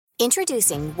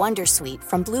Introducing Wondersuite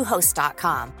from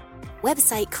Bluehost.com.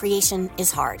 Website creation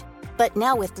is hard, but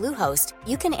now with Bluehost,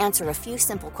 you can answer a few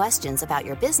simple questions about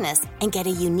your business and get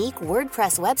a unique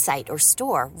WordPress website or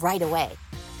store right away.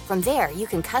 From there, you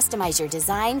can customize your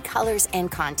design, colors,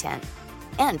 and content.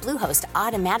 And Bluehost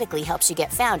automatically helps you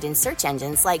get found in search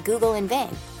engines like Google and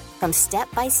Bing. From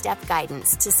step-by-step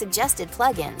guidance to suggested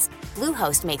plugins,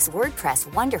 Bluehost makes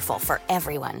WordPress wonderful for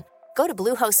everyone. Go to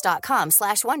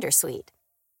bluehost.com/wondersuite.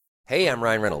 Hey, I'm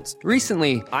Ryan Reynolds.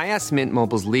 Recently, I asked Mint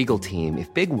Mobile's legal team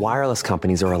if big wireless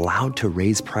companies are allowed to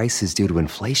raise prices due to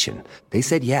inflation. They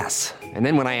said yes. And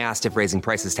then when I asked if raising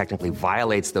prices technically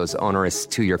violates those onerous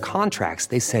 2-year contracts,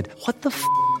 they said, "What the f***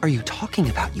 are you talking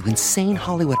about, you insane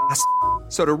Hollywood ass?"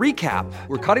 So to recap,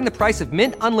 we're cutting the price of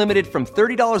Mint Unlimited from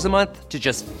 $30 a month to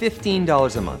just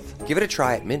 $15 a month. Give it a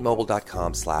try at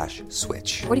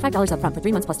mintmobile.com/switch. $45 up front for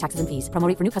 3 months plus taxes and fees. Promo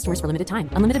rate for new customers for limited time.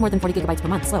 Unlimited more than 40 gigabytes per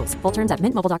month. Slows full terms at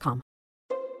mintmobile.com.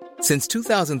 Since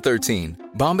 2013,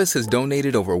 Bombas has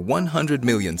donated over 100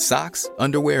 million socks,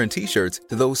 underwear, and T-shirts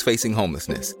to those facing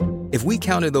homelessness. If we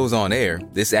counted those on air,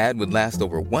 this ad would last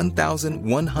over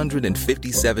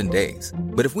 1,157 days.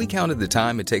 But if we counted the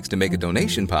time it takes to make a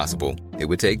donation possible, it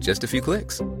would take just a few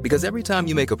clicks. Because every time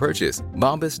you make a purchase,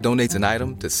 Bombas donates an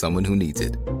item to someone who needs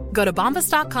it. Go to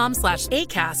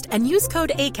bombas.com/ACAST and use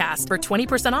code ACAST for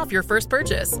 20% off your first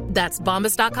purchase. That's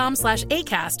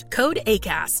bombas.com/ACAST, code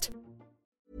ACAST.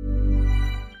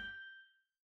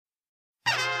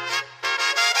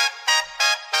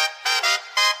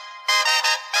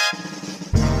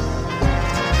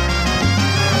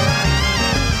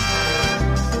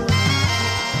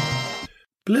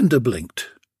 Belinda blinked,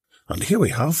 and here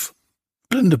we have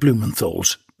Belinda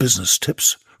Blumenthal's business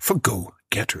tips for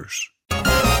go-getters.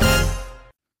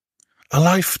 A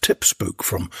life tips book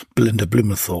from Belinda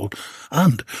Blumenthal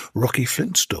and Rocky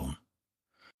Flintstone.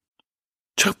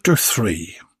 Chapter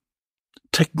 3.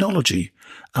 Technology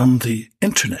and the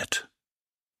Internet.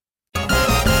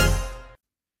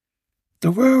 The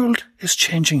world is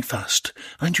changing fast,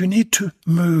 and you need to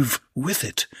move with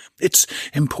it. It's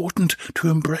important to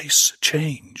embrace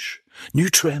change. New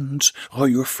trends are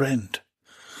your friend.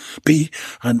 Be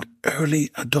an early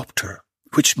adopter,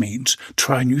 which means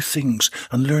try new things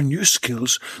and learn new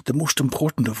skills, the most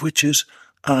important of which is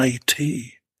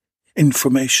IT,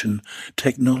 information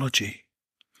technology.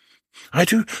 I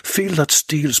do feel that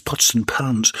Steele's pots and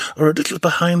pans are a little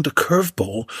behind the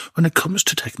curveball when it comes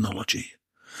to technology.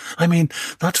 I mean,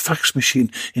 that fax machine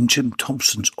in Jim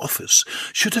Thompson's office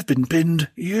should have been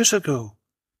binned years ago.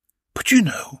 But you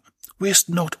know, waste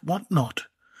not, want not.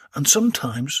 And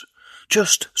sometimes,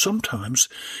 just sometimes,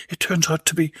 it turns out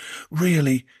to be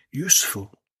really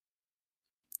useful.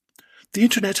 The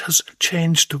internet has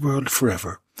changed the world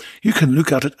forever. You can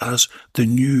look at it as the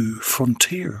new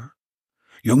frontier.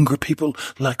 Younger people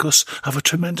like us have a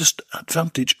tremendous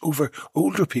advantage over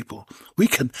older people. We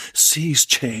can seize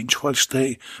change whilst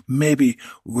they may be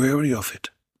wary of it.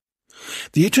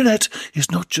 The internet is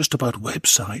not just about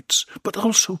websites, but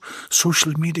also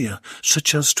social media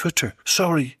such as Twitter,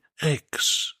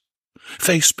 X,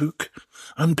 Facebook,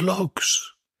 and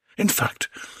blogs. In fact,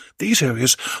 these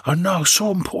areas are now so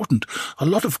important, a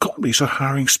lot of companies are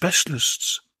hiring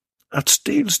specialists. At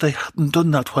Steele's they hadn't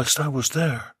done that whilst I was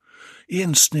there.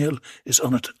 Ian Snail is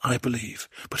on it, I believe,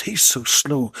 but he's so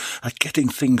slow at getting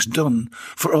things done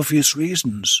for obvious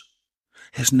reasons.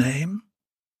 His name?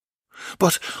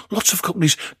 But lots of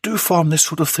companies do farm this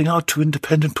sort of thing out to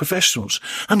independent professionals,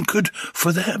 and good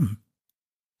for them.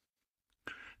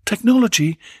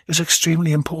 Technology is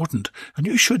extremely important, and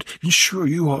you should ensure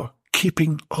you are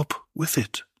keeping up with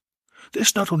it.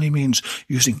 This not only means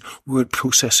using word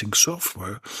processing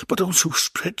software, but also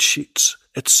spreadsheets,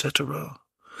 etc.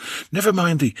 Never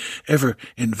mind the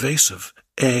ever-invasive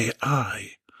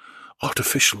AI,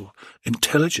 artificial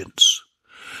intelligence.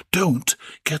 Don't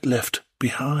get left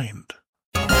behind.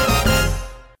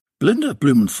 Belinda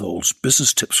Blumenthal's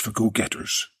Business Tips for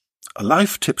Go-Getters. A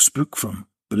life tips book from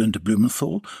Belinda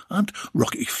Blumenthal and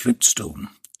Rocky Flintstone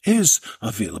is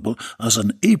available as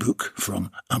an e-book from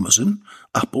Amazon,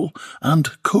 Apple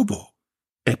and Kobo.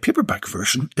 A paperback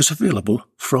version is available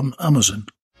from Amazon.